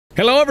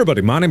Hello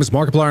everybody, my name is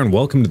Markiplier and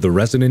welcome to the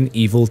Resident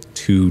Evil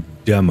 2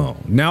 demo.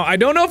 Now, I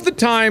don't know if the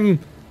time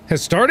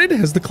has started.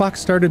 Has the clock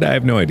started? I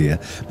have no idea.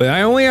 But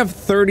I only have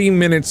 30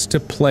 minutes to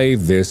play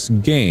this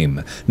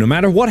game. No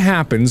matter what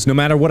happens, no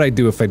matter what I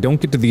do, if I don't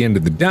get to the end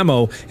of the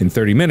demo in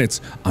 30 minutes,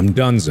 I'm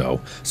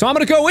donezo. So I'm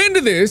gonna go into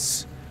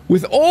this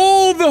with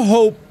all the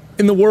hope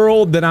in the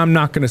world that I'm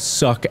not gonna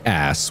suck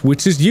ass,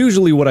 which is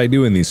usually what I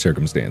do in these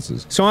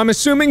circumstances. So I'm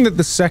assuming that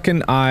the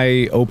second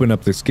I open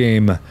up this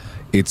game,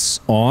 it's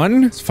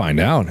on? Let's find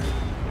out.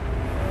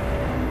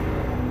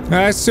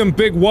 That's some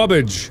big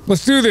wubbage.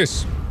 Let's do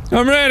this.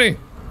 I'm ready.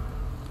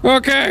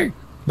 Okay.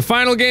 The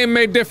final game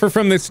may differ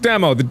from this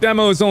demo. The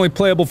demo is only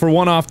playable for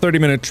one-off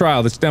 30-minute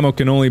trial. This demo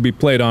can only be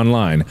played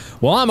online.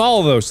 Well, I'm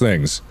all of those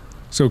things.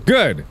 So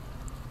good.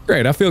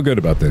 Great, I feel good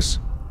about this.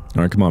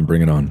 Alright, come on,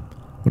 bring it on.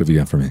 What have you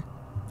got for me?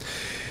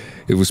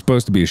 It was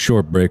supposed to be a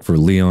short break for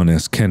Leon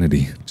S.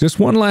 Kennedy. Just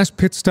one last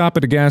pit stop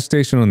at a gas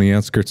station on the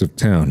outskirts of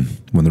town,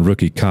 when the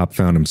rookie cop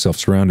found himself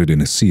surrounded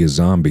in a sea of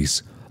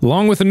zombies.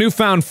 Along with a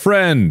newfound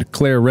friend,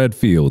 Claire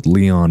Redfield,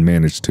 Leon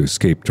managed to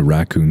escape to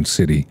Raccoon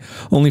City,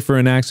 only for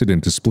an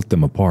accident to split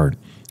them apart.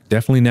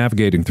 Definitely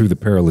navigating through the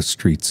perilous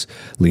streets,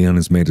 Leon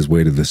has made his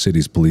way to the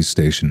city's police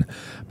station,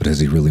 but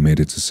has he really made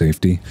it to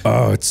safety?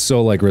 Oh, it's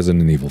so like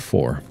Resident Evil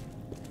 4.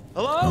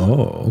 Hello?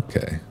 Oh,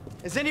 okay.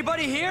 Is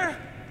anybody here?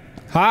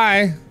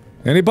 Hi!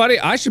 Anybody?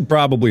 I should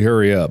probably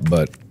hurry up,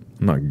 but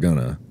I'm not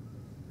gonna.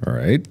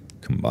 Alright,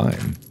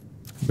 combine.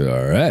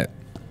 Alright.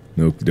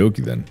 Okie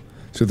dokie then.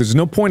 So there's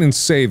no point in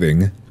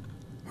saving.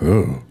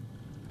 Oh.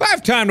 I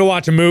have time to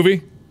watch a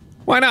movie.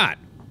 Why not?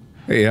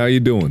 Hey, how you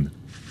doing?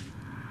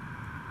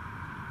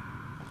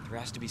 There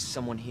has to be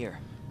someone here.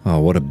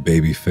 Oh, what a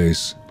baby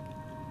face.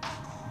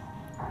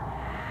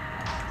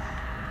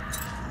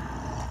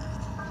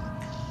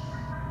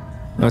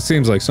 That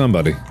seems like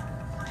somebody.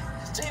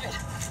 David,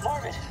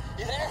 Marvin,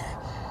 you there?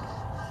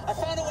 I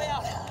found a way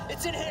out.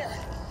 It's in here.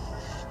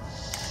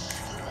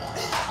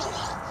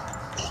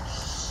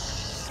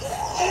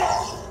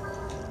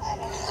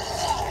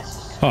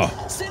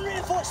 Oh. Send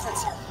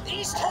reinforcements.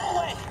 East, turn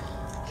away.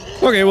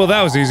 Okay, well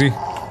that was easy.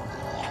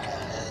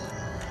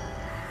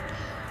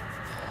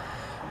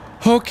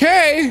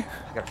 Okay.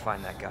 I gotta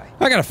find that guy.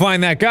 I gotta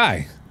find that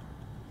guy.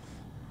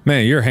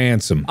 Man, you're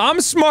handsome. I'm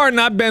smart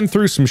and I've been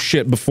through some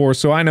shit before,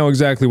 so I know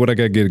exactly what I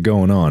gotta get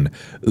going on.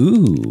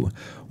 Ooh.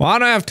 Well, I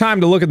don't have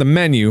time to look at the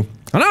menu.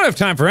 I don't have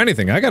time for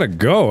anything. I gotta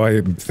go,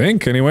 I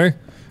think, anyway.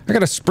 I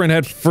gotta sprint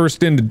head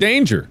first into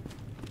danger.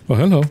 Oh,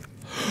 hello.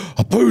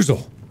 A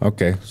puzzle!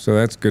 Okay, so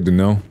that's good to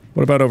know.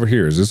 What about over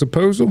here? Is this a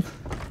puzzle?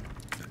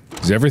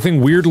 Is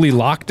everything weirdly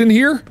locked in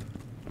here?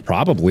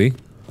 Probably.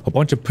 A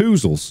bunch of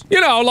puzzles.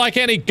 You know, like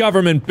any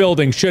government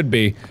building should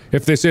be,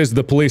 if this is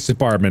the police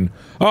department.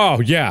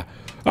 Oh, yeah.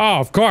 Oh,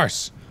 of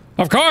course.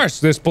 Of course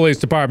this police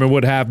department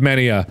would have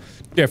many,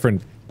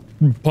 different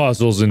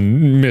puzzles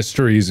and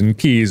mysteries and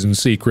keys and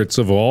secrets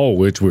of all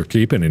which we're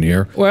keeping in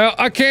here. Well,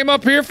 I came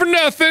up here for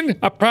nothing.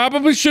 I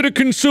probably should have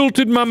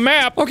consulted my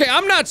map. Okay,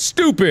 I'm not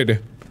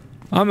stupid.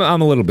 I'm a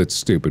little bit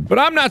stupid, but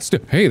I'm not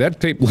Hey, that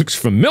tape looks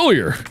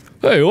familiar.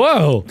 Hey,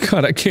 wow.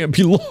 God, I can't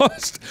be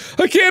lost.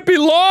 I can't be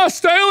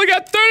lost. I only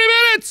got 30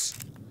 minutes.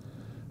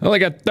 I only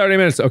got 30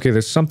 minutes. Okay,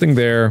 there's something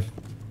there.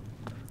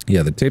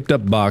 Yeah, the taped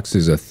up box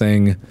is a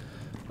thing.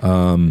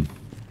 What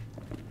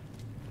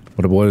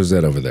is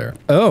that over there?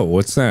 Oh,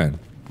 what's that?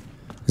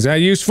 Is that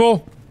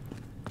useful?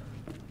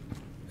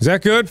 Is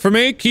that good for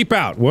me? Keep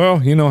out.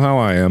 Well, you know how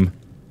I am.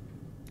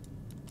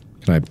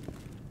 Can I...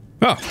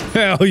 Oh,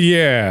 hell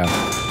yeah.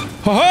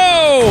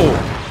 Ho-ho!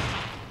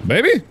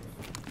 Baby?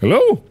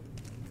 Hello?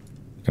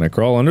 Can I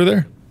crawl under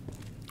there?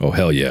 Oh,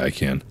 hell yeah, I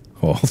can.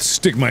 Oh, I'll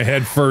stick my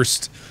head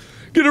first.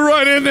 Get it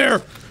right in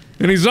there!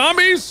 Any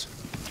zombies?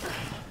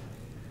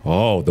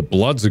 Oh, the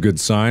blood's a good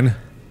sign.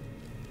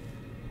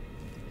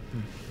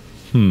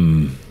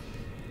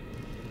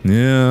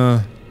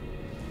 Yeah.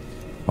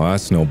 Oh,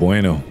 that's no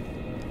bueno.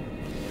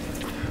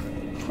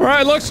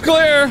 Alright, looks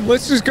clear.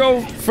 Let's just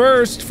go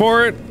first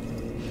for it.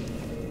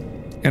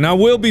 And I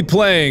will be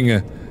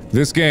playing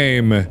this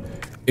game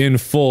in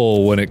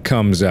full when it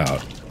comes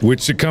out.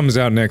 Which it comes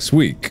out next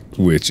week.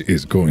 Which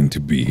is going to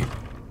be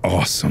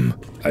awesome.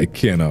 I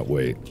cannot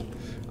wait.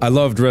 I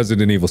loved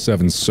Resident Evil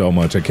 7 so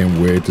much, I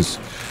can't wait to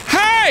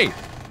Hey!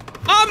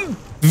 I'm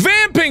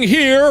vamping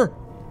here!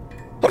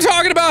 I'm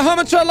talking about how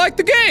much I like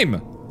the game!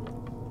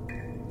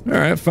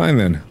 Alright, fine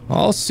then.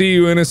 I'll see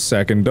you in a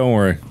second, don't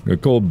worry. A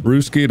cold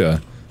brewski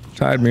to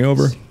tide me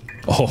over.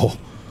 Oh.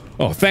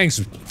 Oh, thanks,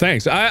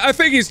 thanks. I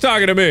think he's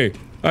talking to me.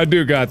 I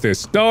do got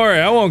this. Don't worry,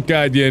 I won't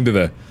guide you into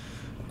the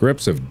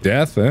grips of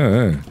death.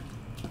 Okay.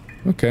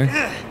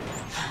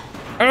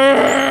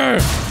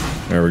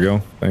 There we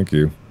go. Thank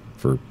you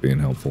for being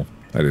helpful.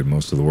 I did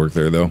most of the work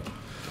there, though.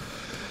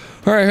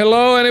 Alright,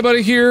 hello?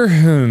 Anybody here?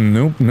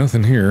 Nope,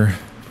 nothing here.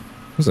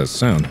 What's that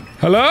sound?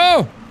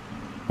 Hello?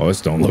 Oh, this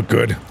don't look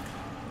good.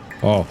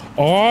 Oh.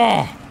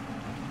 Oh!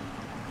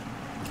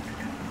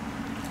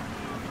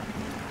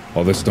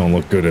 Oh, this don't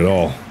look good at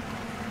all.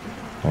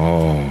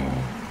 Oh.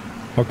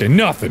 Okay,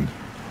 nothing.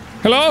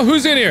 Hello?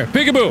 Who's in here?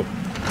 Peekaboo!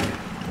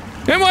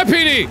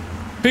 NYPD!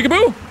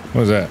 Peekaboo? What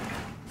was that?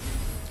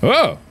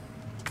 Oh!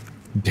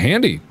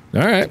 Handy.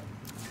 Alright.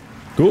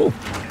 Cool.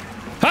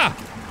 Ha!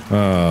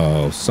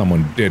 Oh,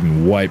 someone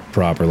didn't wipe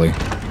properly.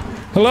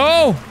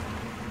 Hello?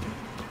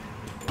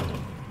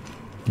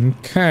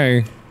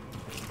 Okay.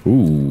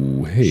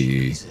 Ooh, hey.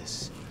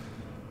 Jesus.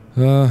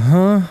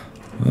 Uh-huh.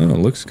 Oh,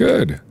 looks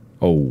good.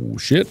 Oh,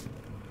 shit.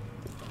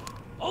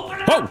 Open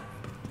Oh! up!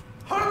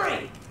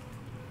 Hurry!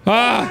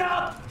 Ah! Open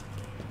up!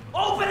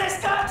 Open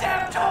this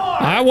goddamn door!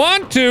 I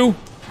want to!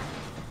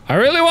 I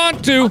really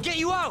want to! Get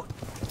you out!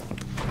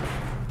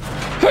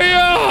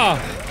 Hiya!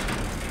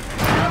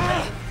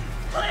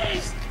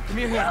 Please! Give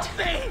me your hand. Help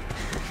me!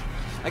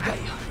 I got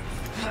you.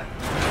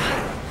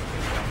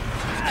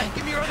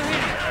 Give me your other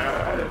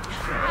hand.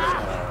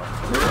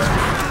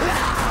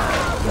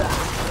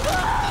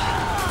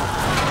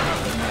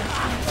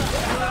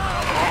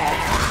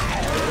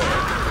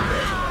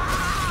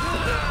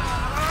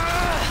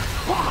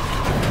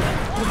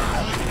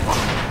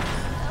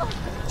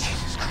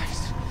 Jesus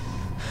Christ.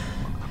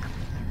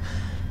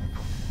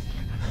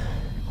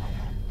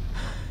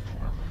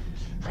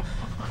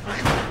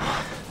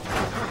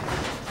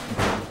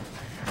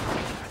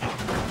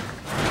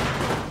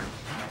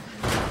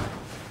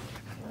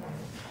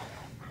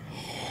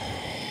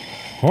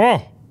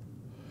 Oh,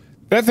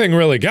 that thing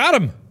really got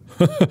him.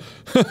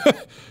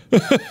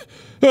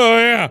 Oh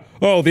yeah.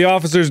 Oh, the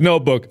officer's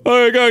notebook.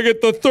 I gotta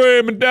get the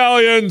 3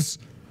 medallions.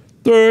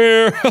 Through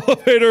here,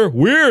 elevator.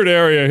 Weird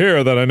area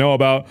here that I know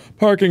about.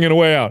 Parking and a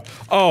way out.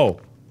 Oh.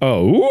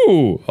 Oh.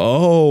 Ooh.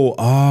 Oh.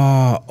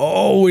 Ah.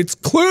 Oh, it's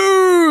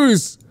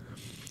clues.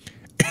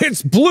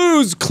 It's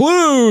Blue's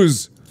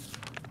Clues.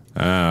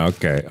 Ah,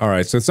 okay.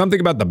 Alright, so something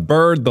about the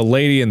bird, the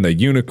lady, and the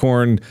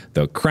unicorn,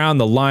 the crown,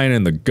 the lion,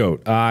 and the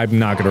goat. I'm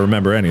not gonna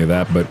remember any of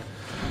that, but...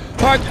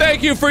 Alright,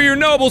 thank you for your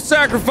noble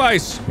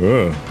sacrifice!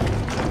 Ugh.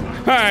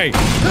 Hey!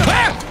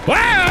 Ah!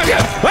 Ah!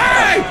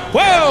 Hey!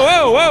 Whoa,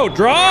 whoa, whoa!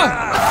 Draw?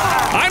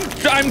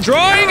 I'm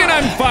drawing and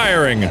I'm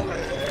firing!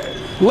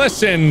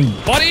 Listen,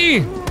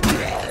 buddy!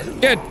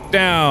 Get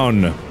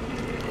down!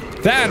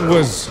 That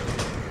was...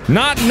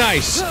 not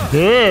nice!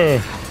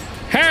 Ugh.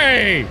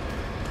 Hey!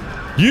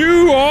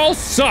 You all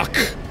suck!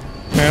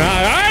 And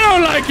I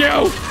don't like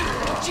you!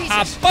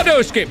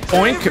 Padoshki!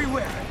 Boink!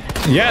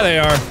 Yeah, they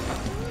are.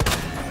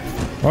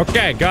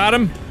 Okay, got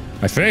him.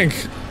 I think.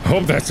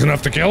 Hope that's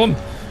enough to kill him.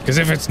 Because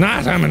if it's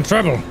not, I'm in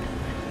trouble.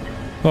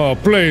 Oh,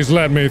 please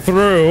let me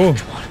through.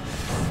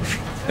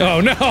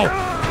 Oh no!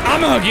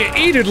 I'm gonna get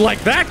eaten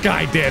like that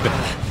guy did!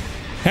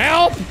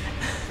 Help!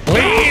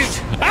 Please!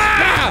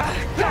 Ah!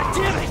 God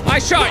damn it! I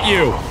shot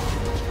you!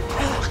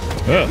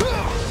 Ugh.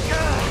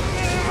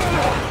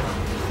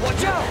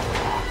 Watch out!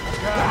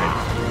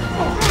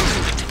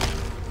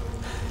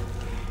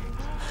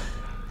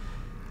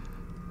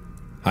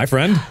 Hi,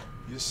 friend.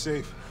 You're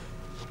safe.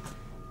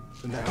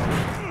 For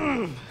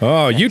now.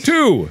 Oh, you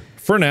too!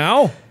 For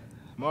now.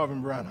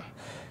 Marvin Browner.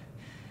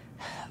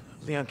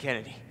 Leon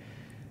Kennedy.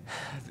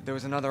 There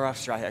was another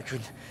officer I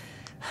couldn't...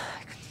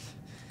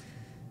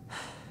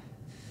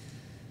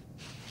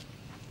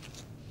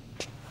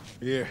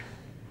 Here.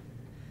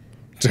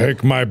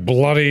 Take my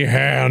bloody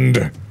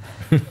hand.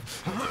 I'm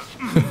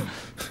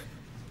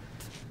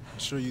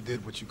sure you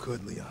did what you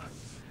could, Leon.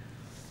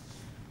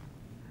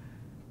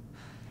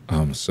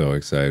 I'm so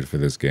excited for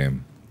this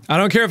game. I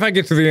don't care if I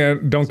get to the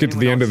end, don't get to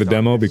the end of the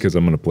demo because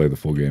I'm gonna play the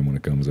full game when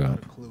it comes out.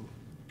 Not a clue.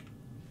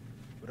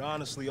 But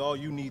honestly, all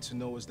you need to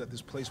know is that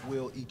this place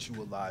will eat you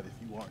alive if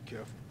you aren't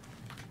careful.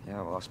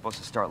 Yeah, well, I was supposed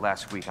to start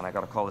last week, and I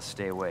got a call to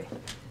stay away.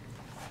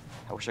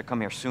 I wish I'd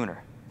come here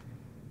sooner.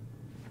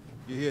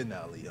 You're here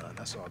now, Leon.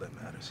 That's all that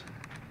matters.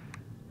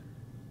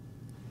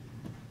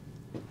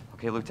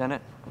 Okay,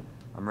 Lieutenant?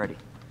 I'm ready.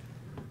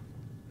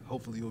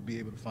 Hopefully you'll be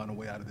able to find a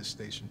way out of this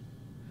station.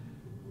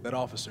 That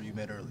officer you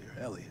met earlier,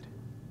 Elliot.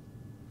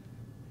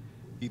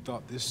 He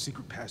thought this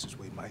secret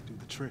passageway might do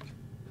the trick.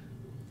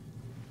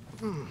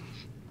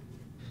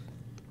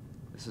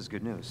 This is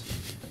good news.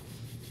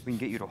 We can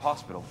get you to a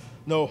hospital.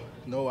 No,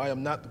 I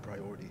am not the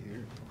priority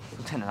here.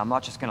 Lieutenant, I'm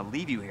not just gonna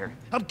leave you here.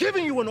 I'm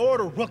giving you an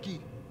order,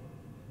 rookie.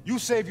 You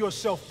save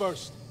yourself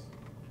first.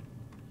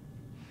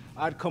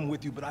 I'd come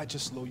with you, but I'd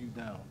just slow you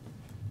down.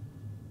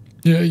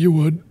 Yeah, you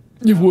would.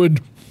 You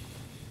would.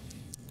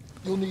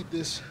 You'll need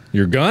this.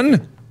 Your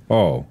gun?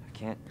 Oh. I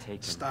can't take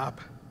him.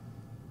 Stop.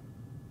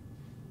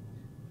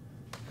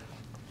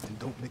 And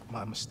don't make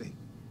my mistake.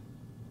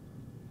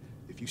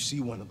 If you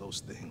see one of those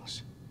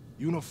things,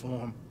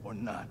 uniform or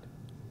not,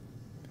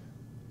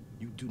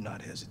 you do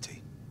not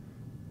hesitate.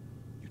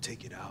 You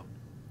take it out.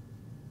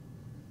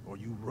 Or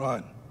you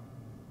run.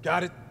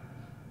 Got it?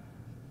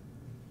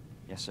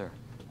 Yes, sir.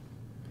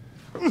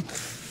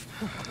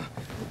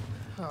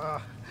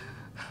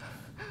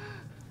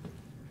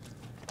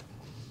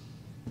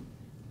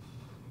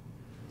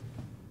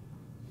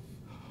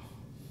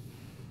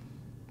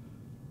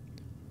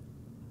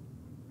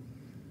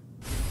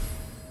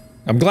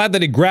 I'm glad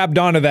that he grabbed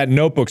onto that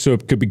notebook so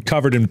it could be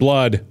covered in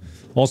blood.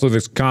 Also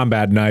this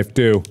combat knife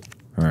too.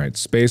 Alright,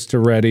 space to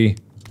ready.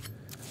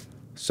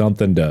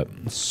 Something to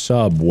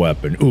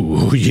sub-weapon.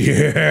 Ooh,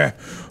 yeah!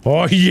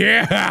 Oh,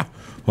 yeah!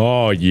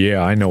 Oh,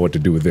 yeah, I know what to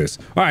do with this.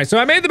 Alright, so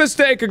I made the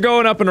mistake of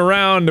going up and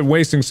around and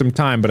wasting some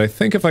time, but I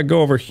think if I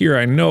go over here,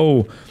 I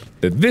know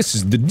that this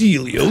is the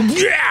dealio.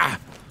 Yeah!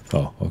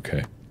 Oh,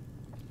 okay.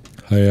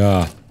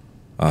 Hey,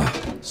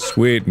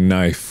 sweet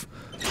knife.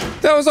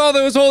 That was all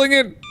that was holding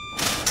it.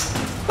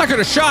 I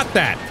could've shot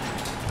that.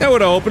 That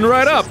would've opened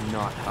right up. That's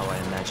not how I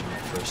imagined my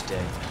first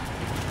day.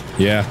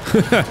 Yeah.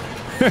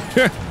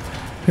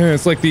 Yeah,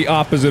 it's like the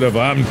opposite of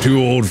I'm too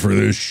old for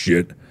this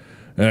shit.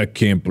 I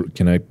can't.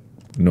 Can I?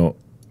 No.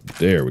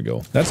 There we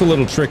go. That's a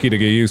little tricky to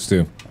get used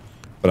to.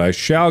 But I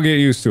shall get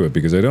used to it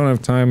because I don't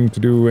have time to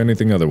do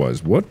anything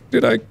otherwise. What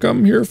did I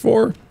come here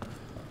for?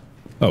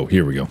 Oh,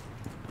 here we go.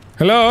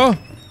 Hello?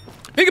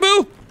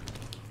 Peekaboo!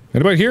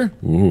 Anybody here?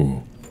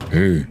 Ooh.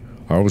 Hey,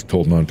 I was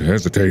told not to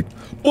hesitate.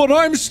 But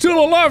I'm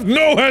still alive!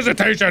 No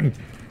hesitation!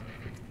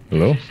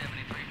 Hello?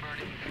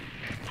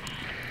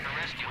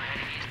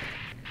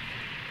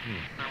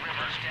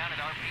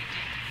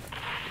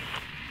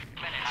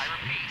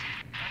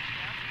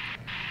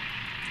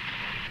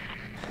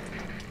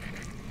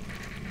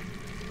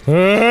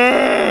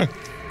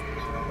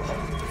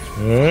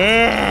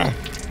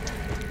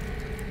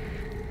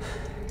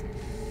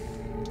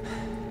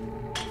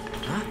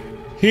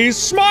 He's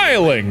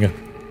smiling!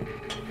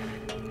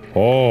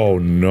 Oh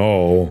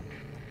no.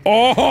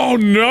 Oh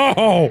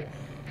no!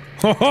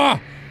 Haha!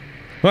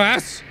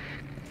 That's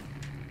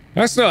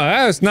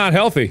not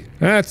healthy.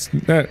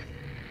 That.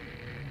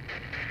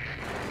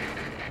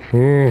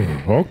 Ooh,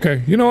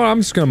 okay. You know what? I'm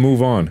just gonna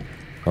move on.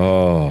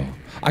 Oh.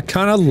 I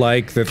kinda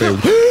like that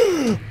they-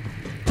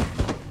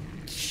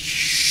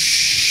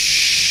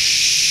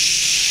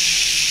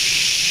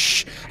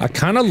 I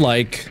kinda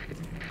like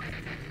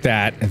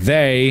that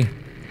they-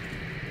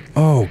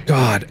 Oh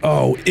god,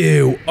 oh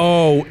ew,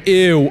 oh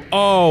ew,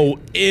 oh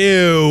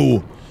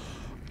ew.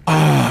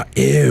 Ah,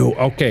 ew.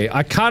 Okay,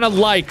 I kinda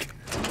like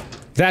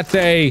that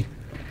they-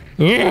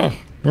 I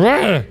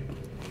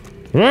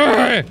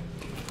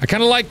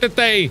kinda like that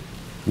they-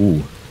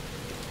 Ooh.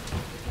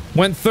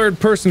 Went third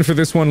person for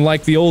this one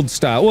like the old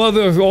style. Well,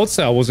 the old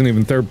style wasn't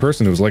even third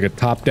person, it was like a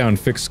top-down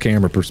fixed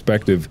camera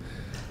perspective.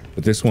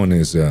 But this one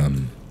is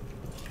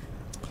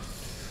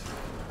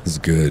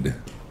good.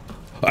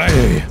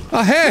 Hey!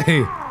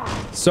 Hey!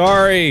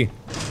 Sorry!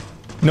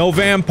 No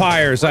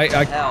vampires,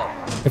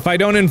 if I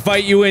don't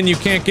invite you in, you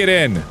can't get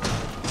in.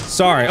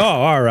 Sorry. Oh,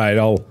 alright,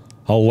 I'll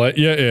let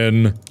you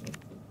in.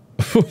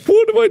 What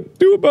do I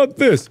do about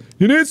this?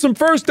 You need some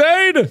first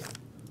aid? I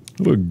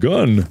have a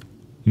gun.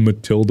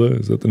 Matilda,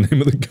 is that the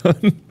name of the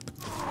gun?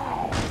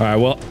 Alright,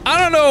 well, I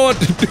don't know what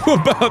to do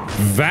about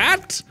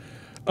that!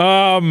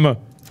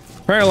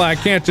 Apparently I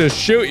can't just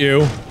shoot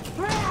you.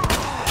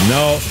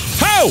 No.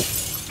 Oh!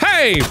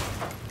 Hey!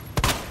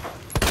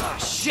 Oh,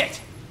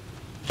 shit!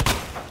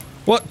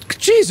 What?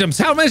 Jesus,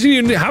 how many do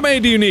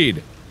you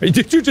need?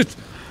 Did you just-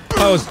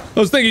 I was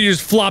thinking you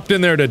just flopped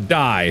in there to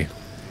die.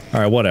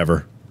 Alright,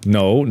 whatever.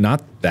 No,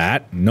 not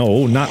that.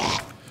 No, not-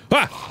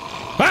 Ah!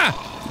 Ah!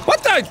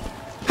 What the-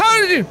 How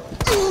did you-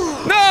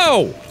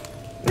 No!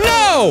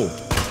 No!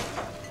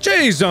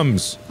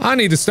 Jeezums! I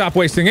need to stop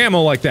wasting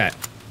ammo like that.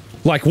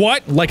 Like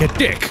what? Like a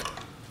dick.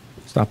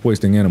 Stop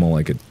wasting ammo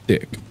like a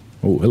dick.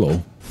 Oh,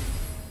 hello.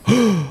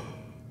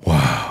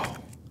 Wow.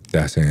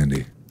 That's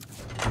handy.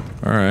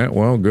 Alright,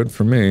 well, good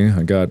for me.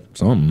 I got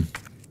something.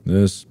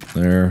 This,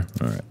 there.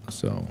 Alright,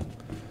 so...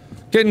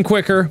 Getting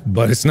quicker,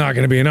 but it's not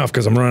gonna be enough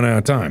because I'm running out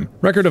of time.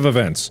 Record of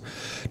events.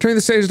 During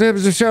the stage, there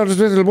was a shout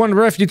of one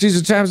refugees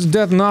attempts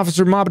death, an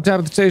officer mob attack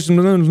at the station,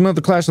 another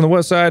clash on the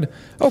west side.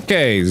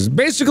 Okay,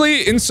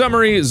 basically, in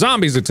summary,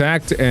 zombies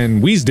attacked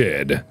and we's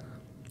dead.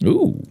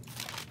 Ooh.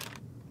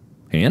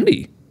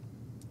 Handy.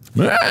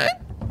 Alright.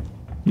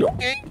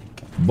 Okay.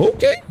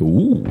 Okay.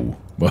 Ooh.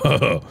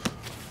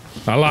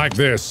 I like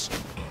this.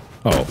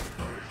 Oh.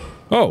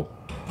 Oh.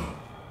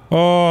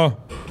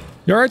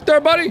 You alright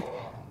there, buddy?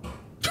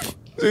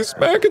 Is he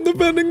smacking the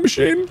vending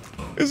machine?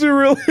 Is he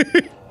really?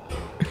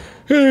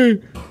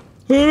 Hey,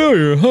 I know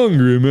you're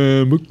hungry,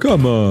 man, but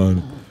come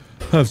on.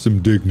 Have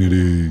some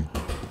dignity.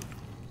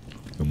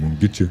 I'm gonna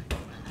get you.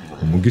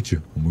 I'm gonna get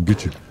you. I'm gonna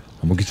get you.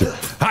 I'm gonna get you.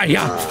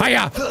 Hiya!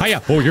 Hiya!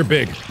 Hiya! Oh, you're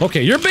big.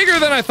 Okay, you're bigger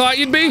than I thought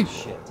you'd be.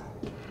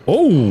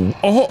 Oh!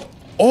 Oh!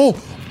 Oh!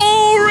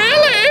 Oh,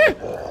 really?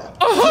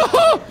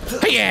 Oh!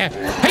 Hiya!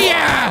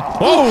 Hiya!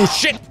 Oh,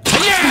 shit!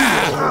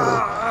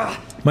 Hiya!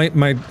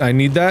 I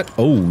need that.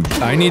 Oh,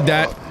 I need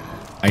that.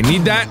 I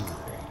need that.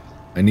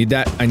 I need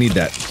that. I need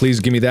that. Please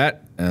give me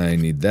that. I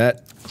need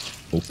that.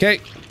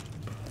 Okay.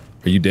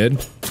 Are you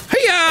dead?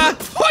 Hiya!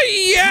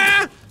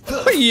 Hiya!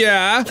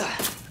 Hiya!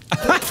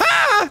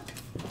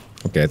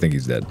 Okay, I think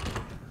he's dead.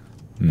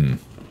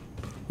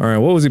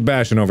 Alright, what was he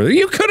bashing over there?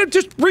 You could've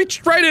just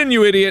reached right in,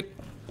 you idiot!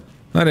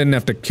 I didn't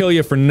have to kill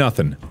you for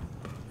nothing.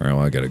 Alright,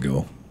 well, I gotta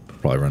go.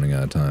 Probably running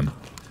out of time.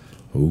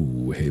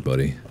 Ooh, hey,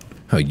 buddy.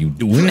 How you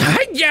doing?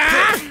 Hiya!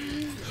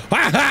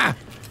 Ha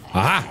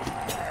ha!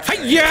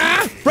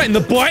 Hiya! Right in the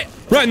butt!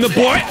 Right in the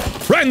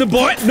butt! Right in the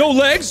butt! No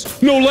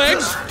legs! No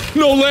legs!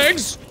 No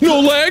legs! No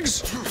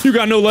legs! You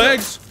got no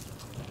legs!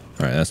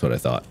 Alright, that's what I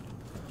thought.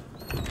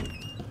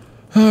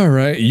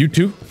 Alright, you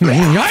two.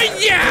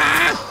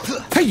 Hi-ya!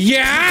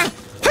 Hi-ya!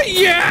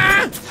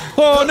 Hi-ya!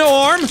 Oh, no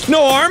arm!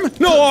 No arm!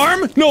 No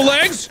arm! No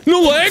legs!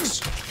 No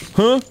legs!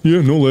 Huh?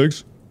 Yeah, no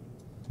legs.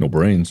 No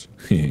brains.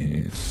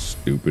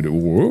 Stupid.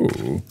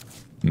 Whoa.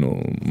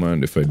 No,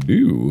 mind if I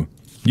do.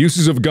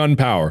 Uses of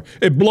gunpowder.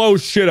 It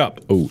blows shit up.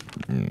 Oh.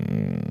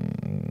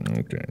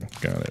 Okay,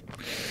 got it.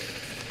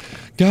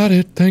 Got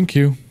it, thank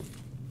you.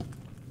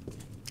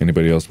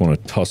 Anybody else want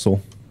to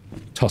tussle?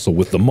 Tussle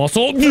with the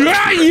muscle?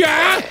 Yeah!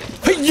 Yeah!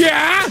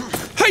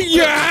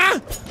 Yeah!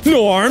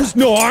 No arms!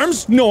 No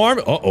arms! No arm!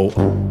 Uh-oh.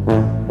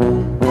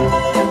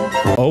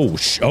 Oh,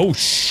 oh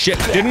shit.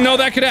 Didn't know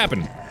that could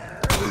happen.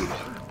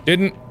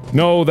 Didn't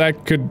know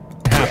that could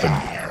happen.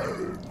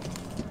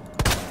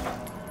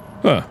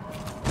 Huh.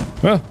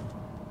 Well.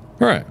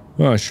 Alright.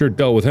 Well, I sure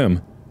dealt with him.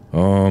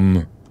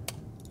 One.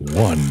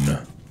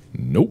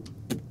 Nope.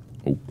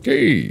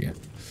 Okay.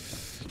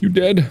 You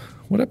dead?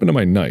 What happened to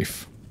my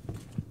knife?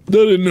 I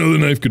didn't know the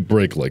knife could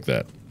break like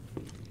that.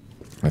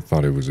 I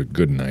thought it was a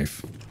good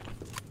knife.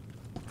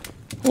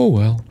 Oh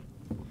well.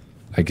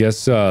 I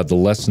guess, the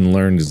lesson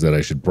learned is that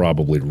I should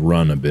probably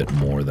run a bit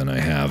more than I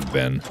have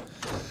been.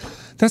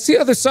 That's the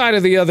other side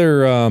of the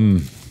other,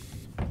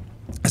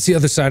 that's the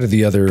other side of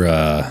the other,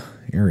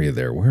 area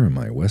there. Where am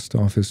I? West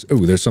office?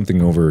 Oh, there's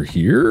something over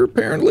here,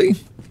 apparently?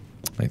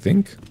 I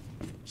think.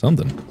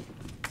 Something.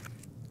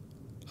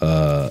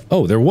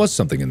 Oh, there was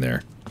something in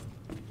there.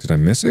 Did I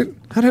miss it?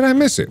 How did I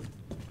miss it?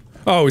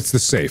 Oh, it's the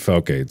safe.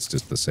 Okay, it's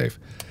just the safe.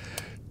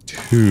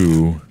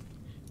 2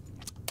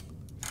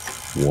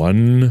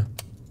 1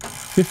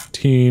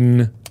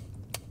 15.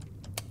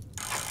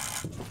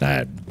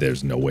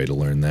 There's no way to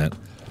learn that.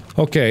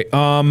 Okay,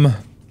 alright.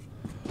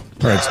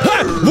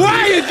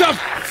 Why the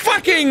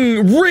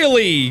fucking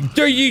really?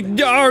 Do you,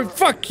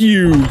 fuck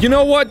you. You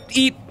know what?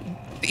 Eat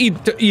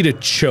a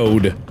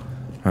chode.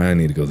 I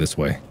need to go this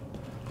way.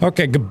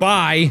 Okay,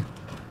 goodbye.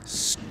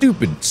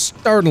 Stupid,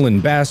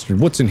 startling bastard.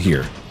 What's in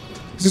here?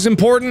 Is this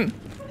important?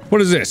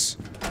 What is this?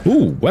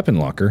 Ooh, weapon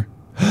locker.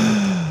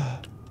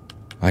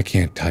 I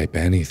can't type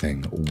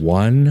anything.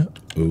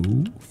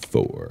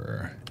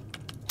 104.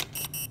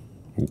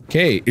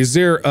 Okay, is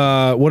there,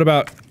 what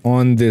about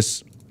on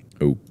this?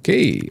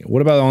 Okay,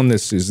 what about on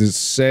this? Does it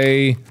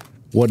say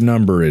what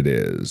number it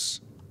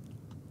is?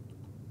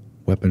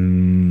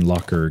 Weapon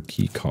locker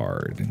key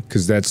card.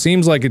 Because that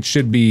seems like it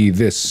should be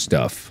this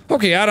stuff.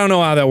 Okay, I don't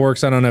know how that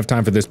works. I don't have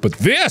time for this, but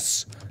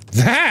this!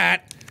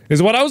 That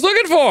is what I was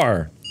looking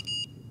for!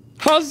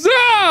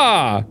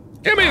 Huzzah!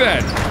 Give me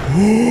that!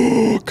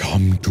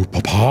 Come to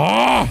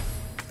Papa!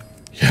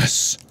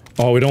 Yes!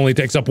 Oh, it only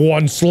takes up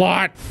 1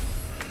 slot!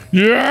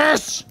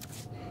 Yes!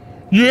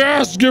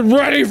 Yes! Get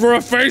ready for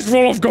a face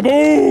full of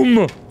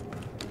kaboom!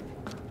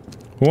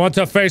 Who wants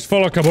a face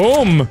full of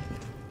kaboom?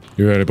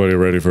 You anybody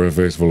ready for a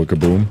face full of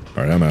kaboom?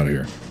 Alright, I'm out of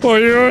here. Oh,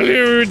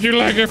 would you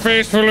like a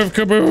face full of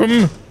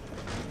kaboom?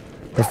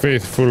 A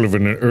face full of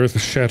an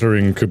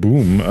earth-shattering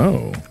kaboom.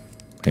 Oh.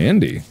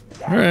 Handy.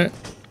 Alright.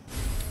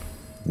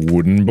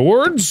 Wooden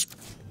boards?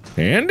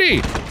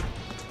 Handy.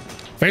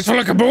 Face full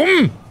of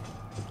kaboom?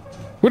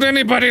 Would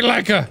anybody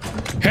like a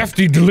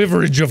hefty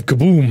deliverage of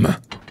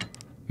kaboom?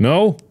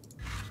 No?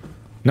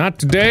 Not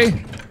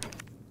today?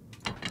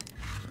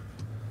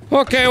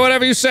 Okay,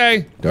 whatever you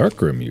say.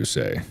 Darkroom, you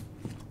say.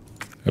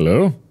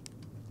 Hello?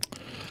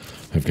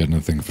 I've got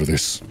nothing for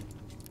this.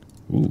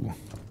 Ooh.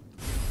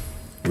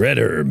 Red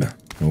herb.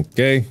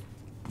 Okay.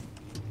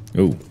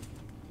 Ooh.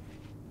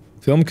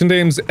 Film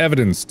contains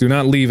evidence. Do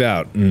not leave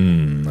out.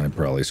 I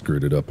probably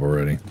screwed it up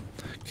already.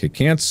 Okay,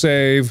 can't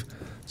save.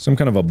 Some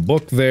kind of a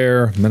book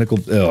there. Medical.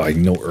 Oh, I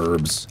know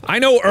herbs. I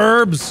know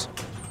herbs!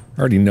 I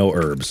already know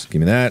herbs. Give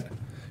me that.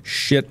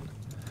 Shit.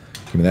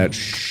 Give me that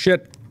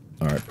shit.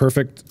 Alright,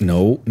 perfect.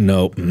 No,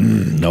 no,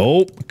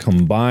 no.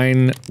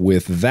 Combine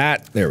with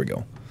that. There we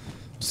go.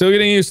 Still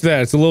getting used to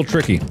that. It's a little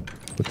tricky.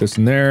 Put this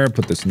in there,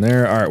 put this in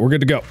there. Alright, we're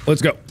good to go.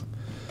 Let's go.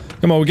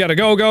 Come on, we gotta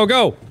go, go,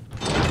 go!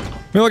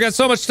 We only got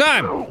so much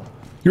time!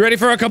 You ready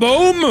for a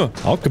kaboom?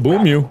 I'll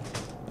kaboom you.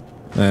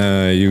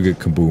 You get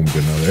kaboomed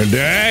another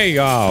day.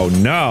 Oh,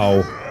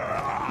 no.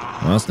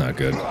 Well, that's not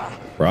good.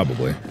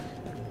 Probably.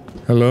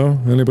 Hello?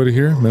 Anybody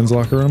here? Men's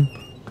locker room?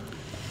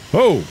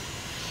 Oh!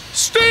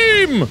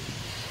 Steam!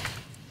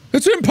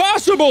 It's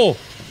impossible!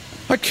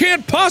 I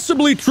can't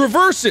possibly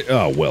traverse it!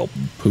 Oh, well,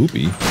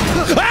 poopy.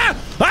 Ah!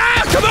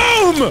 Ah!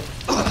 Kaboom!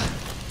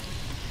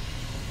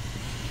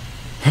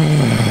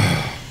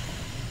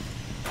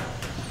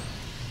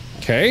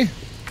 Okay.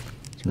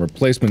 Some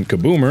replacement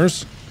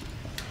kaboomers.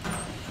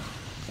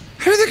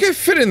 How did that get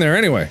fit in there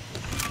anyway?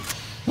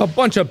 A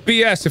bunch of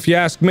BS if you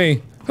ask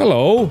me.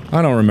 Hello?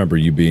 I don't remember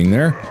you being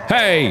there.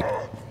 Hey!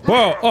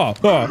 Whoa! Oh!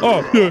 Oh!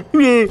 Oh!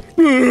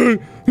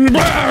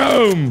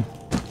 Boom!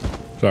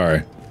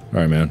 Sorry.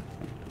 Sorry, man.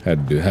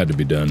 Had to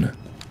be done.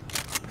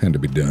 Had to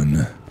be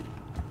done.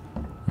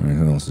 Alright,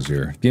 who else is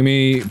here?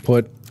 Gimme,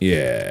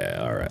 yeah,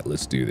 alright,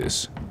 let's do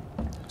this.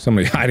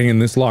 Somebody hiding in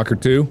this locker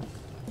too?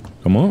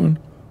 Come on.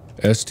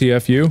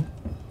 STFU?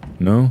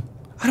 No?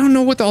 I don't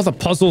know what all the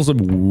puzzles of.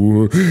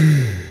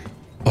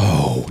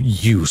 Oh,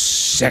 you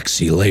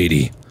sexy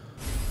lady.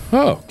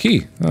 Oh,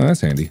 key. Oh,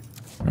 that's handy.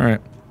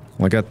 Alright.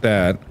 Well, I got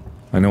that.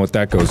 I know what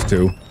that goes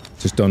to.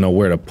 Just don't know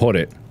where to put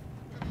it.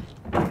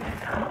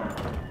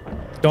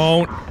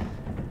 Don't.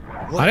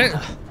 I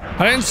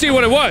didn't see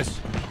what it was.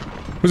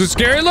 Was it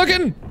scary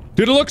looking?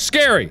 Did it look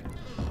scary?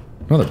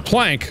 Another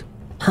plank.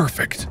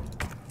 Perfect.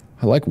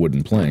 I like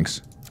wooden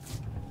planks.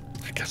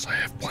 I guess I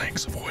have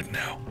planks of wood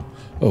now.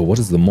 Oh, what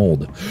is the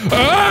mold?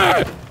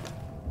 Ah!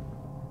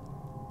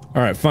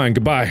 Alright, fine,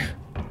 goodbye.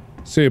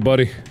 See you,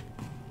 buddy.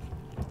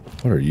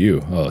 What are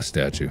you? Oh, a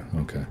statue.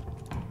 Okay.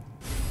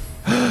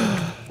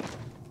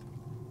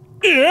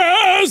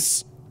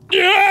 Yes!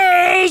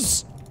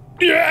 Yes!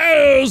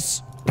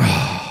 Yes!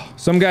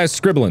 Some guy's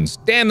scribblings.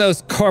 Damn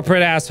those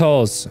corporate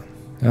assholes!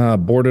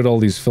 Boarded all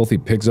these filthy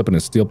pigs up in a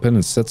steel pen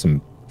and set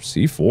some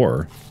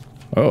C4.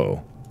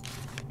 Oh.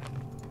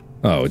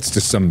 Oh, it's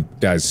just some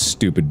guy's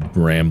stupid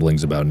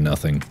ramblings about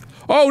nothing.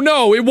 Oh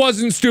no, it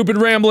wasn't stupid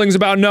ramblings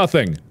about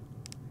nothing!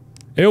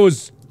 It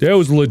was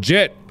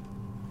legit.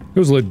 It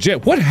was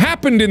legit. What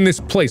happened in this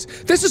place?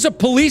 This is a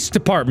police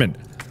department!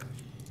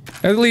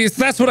 At least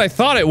that's what I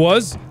thought it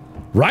was.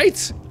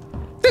 Right?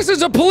 This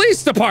is a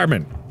police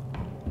department!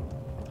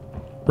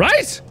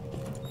 Right?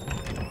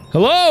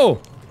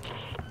 Hello?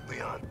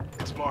 Leon,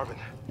 it's Marvin.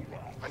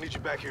 I need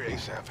you back here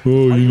ASAP.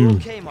 Oh, Are you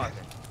okay,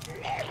 Marvin?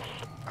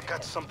 I've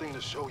got something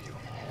to show you.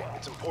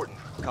 It's important.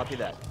 Copy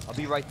that. I'll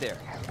be right there.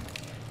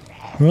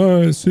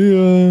 Alright, see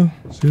ya.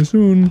 See you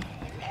soon.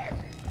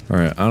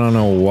 Alright, I don't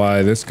know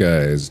why this guy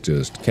is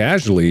just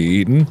casually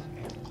eating.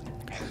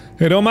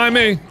 Hey, don't mind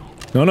me.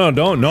 No,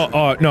 don't,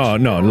 no,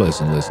 no,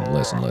 listen.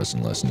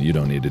 You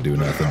don't need to do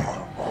nothing.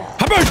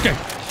 Habushki!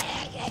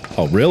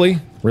 Oh, really?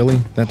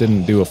 Really? That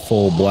didn't do a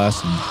full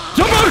blast.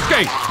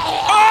 Habushki!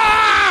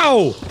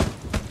 Ow!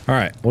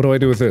 Alright, what do I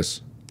do with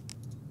this?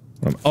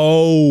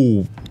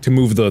 Oh, to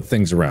move the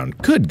things around.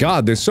 Good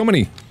God, there's so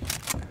many...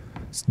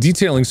 It's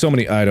detailing so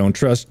many I don't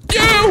trust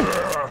you!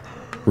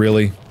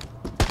 Really?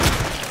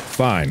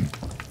 Fine.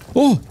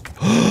 Oh!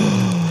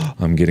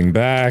 I'm getting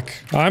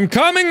back. I'm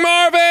coming,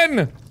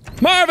 Marvin!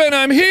 Marvin,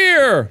 I'm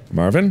here!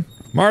 Marvin?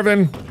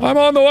 Marvin, I'm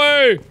on the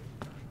way!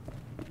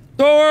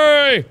 Don't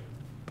worry!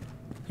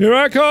 Here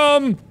I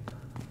come!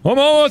 I'm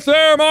almost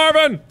there,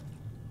 Marvin!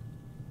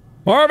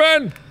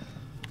 Marvin!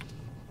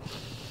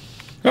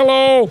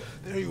 Hello!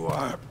 There you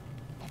are.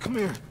 Come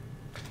here.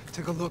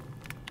 Take a look.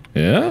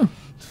 Yeah?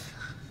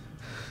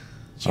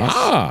 Yes.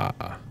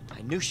 Ah!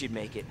 I knew she'd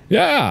make it.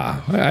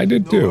 Yeah, I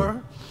did too. Know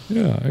her?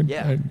 Yeah,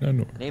 I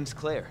know her. Name's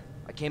Claire.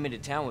 I came into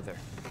town with her.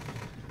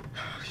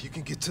 You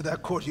can get to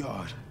that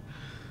courtyard.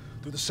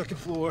 Through the second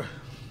floor.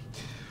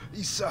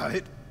 East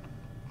side.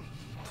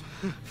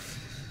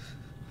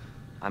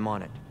 I'm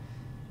on it.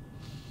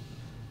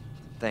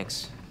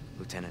 Thanks,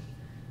 Lieutenant.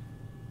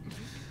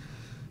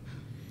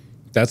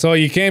 That's all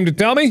you came to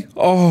tell me?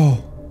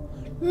 Oh.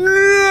 No!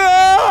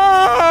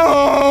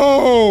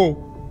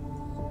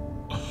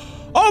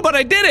 Oh, but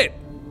I did it!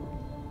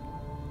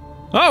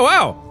 Oh,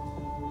 wow.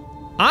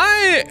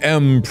 I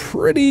am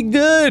pretty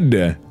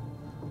good.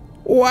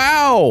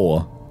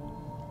 Wow.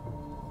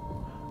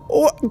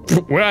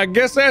 Well, I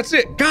guess that's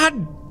it.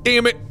 God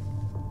damn it.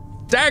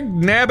 Dag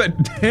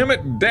nabbit. Damn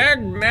it. Dag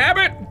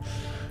nabbit.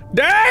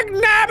 Dag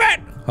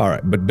nabbit.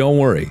 Alright, but don't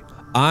worry.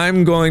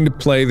 I'm going to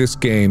play this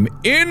game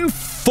in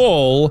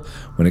full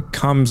when it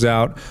comes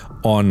out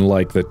on,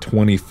 like, the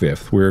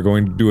 25th. We're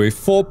going to do a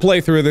full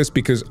playthrough of this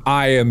because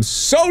I am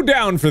so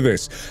down for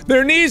this.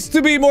 There needs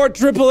to be more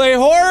AAA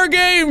horror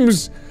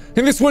games!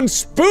 And this one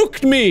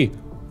spooked me!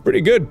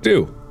 Pretty good,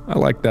 too. I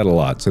like that a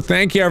lot. So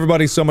thank you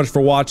everybody so much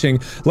for watching.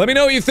 Let me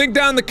know what you think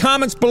down in the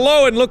comments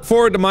below and look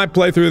forward to my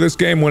playthrough of this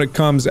game when it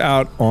comes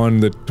out on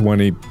the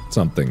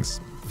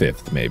 20-somethings.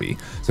 5th, maybe.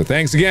 So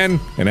thanks again,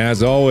 and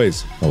as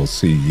always, I will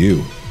see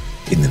you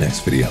in the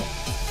next video.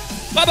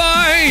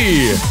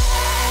 Bye-bye!